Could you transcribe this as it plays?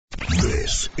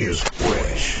This is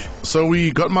Fresh. So we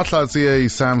got Mahlatsi a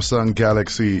Samsung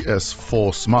Galaxy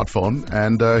S4 smartphone,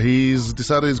 and he's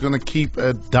decided he's going to keep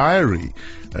a diary.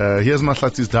 Here's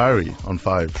Mahlatsi's diary on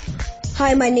 5.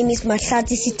 Hi, my name is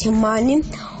Mahlatsi Sitemani.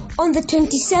 On the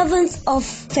 27th of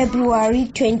February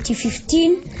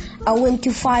 2015, I went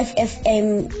to 5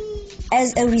 FM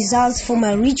as a result for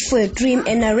my Reach for a Dream,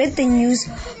 and I read the news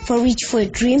for Reach for a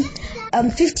Dream. I'm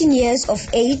 15 years of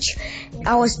age.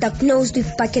 I was diagnosed with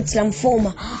Burketts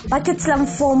Lymphoma. Burketts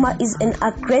Lymphoma is an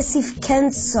aggressive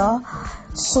cancer,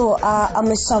 so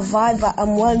I'm a survivor.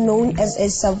 I'm well known as a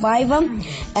survivor,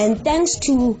 and thanks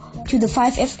to the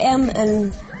 5FM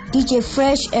and DJ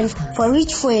Fresh and for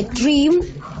Reach for a Dream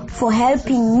for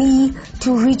helping me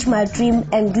to reach my dream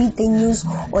and read the news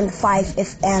on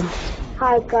 5FM.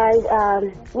 Hi guys,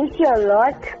 miss you a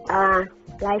lot.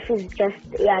 Life is just,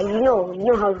 you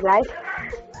know how's life.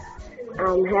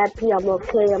 I'm happy, I'm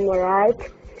okay, I'm alright.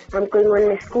 I'm going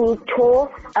on a school tour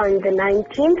on the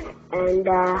 19th, and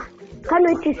can't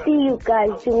wait to see you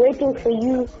guys. Been waiting for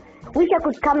you. Wish I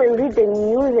could come and read the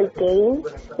news again.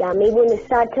 Yeah, maybe on a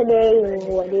Saturday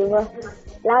or whatever.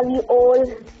 Love you all,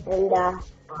 and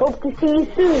hope to see you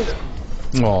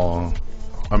soon. Oh,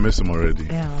 I miss him already.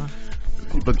 Yeah.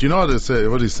 But you know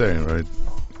what he's saying, right?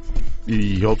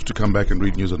 He hopes to come back and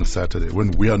read news on a Saturday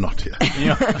when we are not here.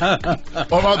 Yeah.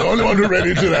 Oh, am I the only one who read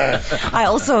into that? I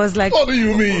also was like, What do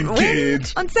you mean,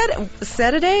 kid? On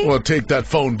Saturday? Well, take that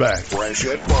phone back. Fresh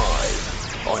at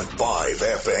 5 on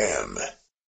 5FM.